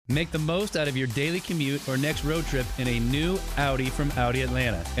Make the most out of your daily commute or next road trip in a new Audi from Audi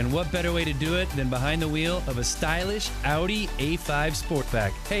Atlanta. And what better way to do it than behind the wheel of a stylish Audi A5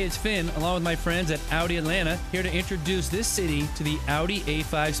 Sportback? Hey, it's Finn, along with my friends at Audi Atlanta, here to introduce this city to the Audi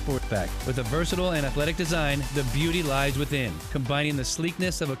A5 Sportback. With a versatile and athletic design, the beauty lies within, combining the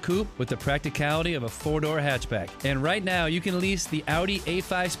sleekness of a coupe with the practicality of a four-door hatchback. And right now, you can lease the Audi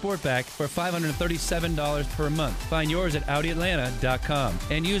A5 Sportback for $537 per month. Find yours at AudiAtlanta.com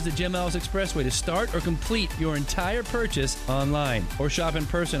and use the Jim Ellis Expressway to start or complete your entire purchase online, or shop in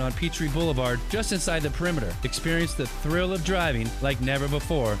person on Peachtree Boulevard just inside the perimeter. Experience the thrill of driving like never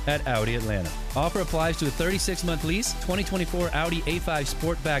before at Audi Atlanta. Offer applies to a 36-month lease, 2024 Audi A5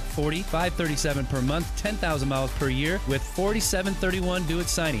 Sportback 40, $537 per month, 10,000 miles per year with $47.31 due at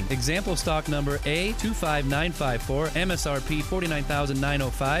signing. Example stock number A25954, MSRP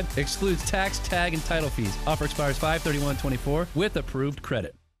 $49,905, excludes tax, tag, and title fees. Offer expires 5/31/24 with approved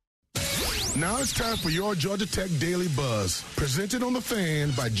credit. Now it's time for your Georgia Tech Daily Buzz, presented on The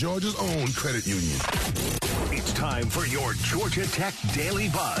Fan by Georgia's own credit union. It's time for your Georgia Tech Daily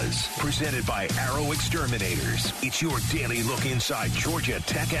Buzz, presented by Arrow Exterminators. It's your daily look inside Georgia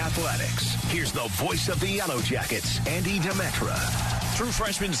Tech athletics. Here's the voice of the Yellow Jackets, Andy Demetra. True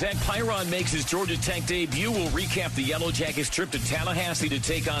freshman Zach Pyron makes his Georgia Tech debut. We'll recap the Yellow Jackets' trip to Tallahassee to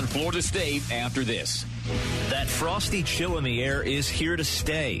take on Florida State after this. That frosty chill in the air is here to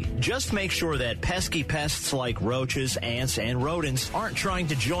stay. Just make sure that pesky pests like roaches, ants, and rodents aren't trying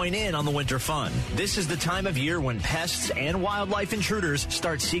to join in on the winter fun. This is the time of year when pests and wildlife intruders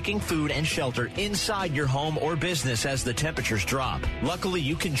start seeking food and shelter inside your home or business as the temperatures drop. Luckily,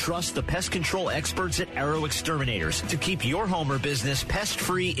 you can trust the pest control experts at Arrow Exterminators to keep your home or business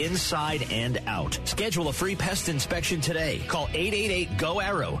pest-free inside and out. Schedule a free pest inspection today. Call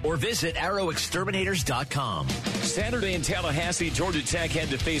 888-GO-ARROW or visit arrowexterminators.com. Saturday in Tallahassee, Georgia Tech had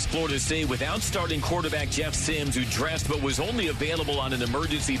to face Florida State without starting quarterback Jeff Sims, who dressed but was only available on an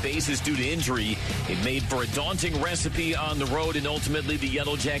emergency basis due to injury. It made for a daunting recipe on the road, and ultimately the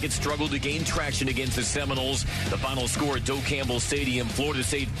Yellow Jackets struggled to gain traction against the Seminoles. The final score at Doak Campbell Stadium, Florida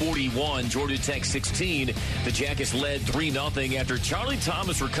State 41, Georgia Tech 16. The Jackets led 3-0 after Charlie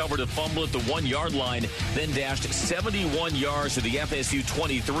Thomas recovered a fumble at the 1-yard line, then dashed 71 yards to the FSU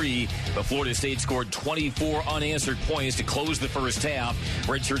 23. But Florida State scored 24 unanswered points to close the first half.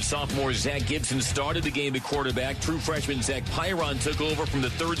 Redshirt sophomore Zach Gibson started the game at quarterback. True freshman Zach Pyron took over from the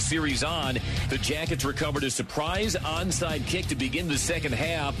third series on. The Jackets recovered a surprise onside kick to begin the second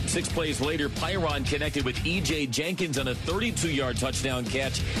half. 6 plays later, Pyron connected with E.J. Jenkins on a 32-yard touchdown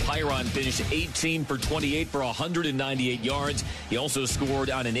catch. Pyron finished 18 for 28 for 198 yards. He also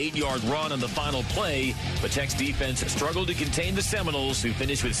scored on an 8-yard run on the final play, but Tech's defense struggled to contain the Seminoles, who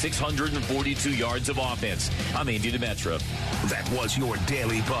finished with 642 yards of offense. I'm Andy Demetra. That was your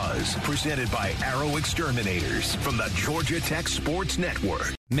Daily Buzz, presented by Arrow Exterminators from the Georgia Tech Sports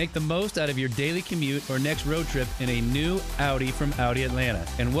Network. Make the most out of your daily commute or next road trip in a new Audi from Audi Atlanta.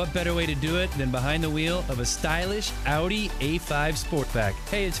 And what better way to do it than behind the wheel of a stylish Audi A5 Sportback?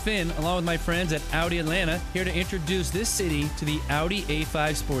 Hey, it's Finn, along with my friends at Audi Atlanta, here to introduce this city to the Audi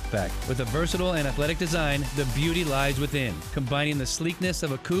A5 Sportback. With a versatile and athletic design, the beauty lies within, combining the sleekness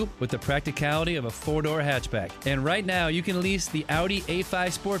of a coupe with the practicality of a four-door hatchback. And right now, you can lease the Audi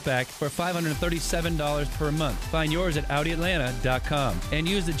A5 Sportback for $537 per month. Find yours at AudiAtlanta.com and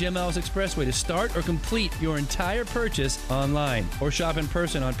use the Jim Ellis Expressway to start or complete your entire purchase online, or shop in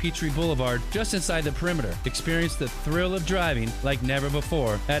person on Peachtree Boulevard just inside the perimeter. Experience the thrill of driving like never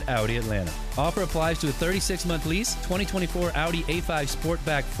before at Audi Atlanta. Offer applies to a 36-month lease, 2024 Audi A5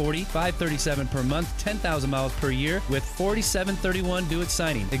 Sportback 40, $537 per month, 10,000 miles per year with $47.31 due at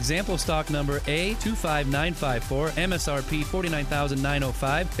signing. Example stock number A25954, MSRP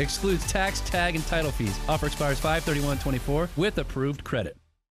 $49,905, excludes tax, tag, and title fees. Offer expires 5/31/24 with approved credit.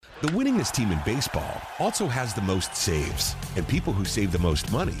 The winningest team in baseball also has the most saves, and people who save the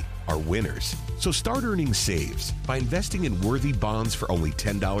most money are winners. So start earning saves by investing in Worthy bonds for only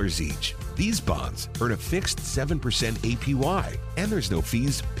 $10 each. These bonds earn a fixed 7% APY, and there's no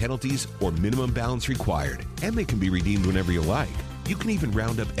fees, penalties, or minimum balance required, and they can be redeemed whenever you like. You can even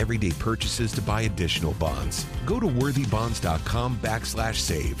round up everyday purchases to buy additional bonds. Go to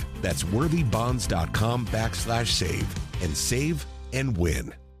worthybonds.com/save. That's worthybonds.com/save, and save and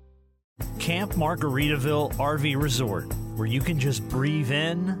win. Camp Margaritaville RV Resort, where you can just breathe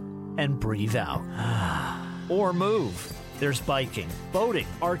in and breathe out. Or move. There's biking, boating,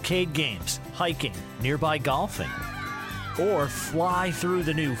 arcade games, hiking, nearby golfing. Or fly through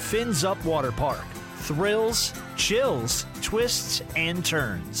the new Fins Up Water Park. Thrills, chills, twists, and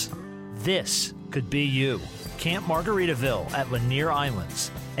turns. This could be you. Camp Margaritaville at Lanier Islands.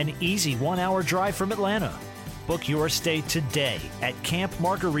 an easy 1-hour drive from Atlanta. Book your stay today at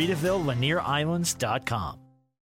CampMargaritaville LanierIslands.com.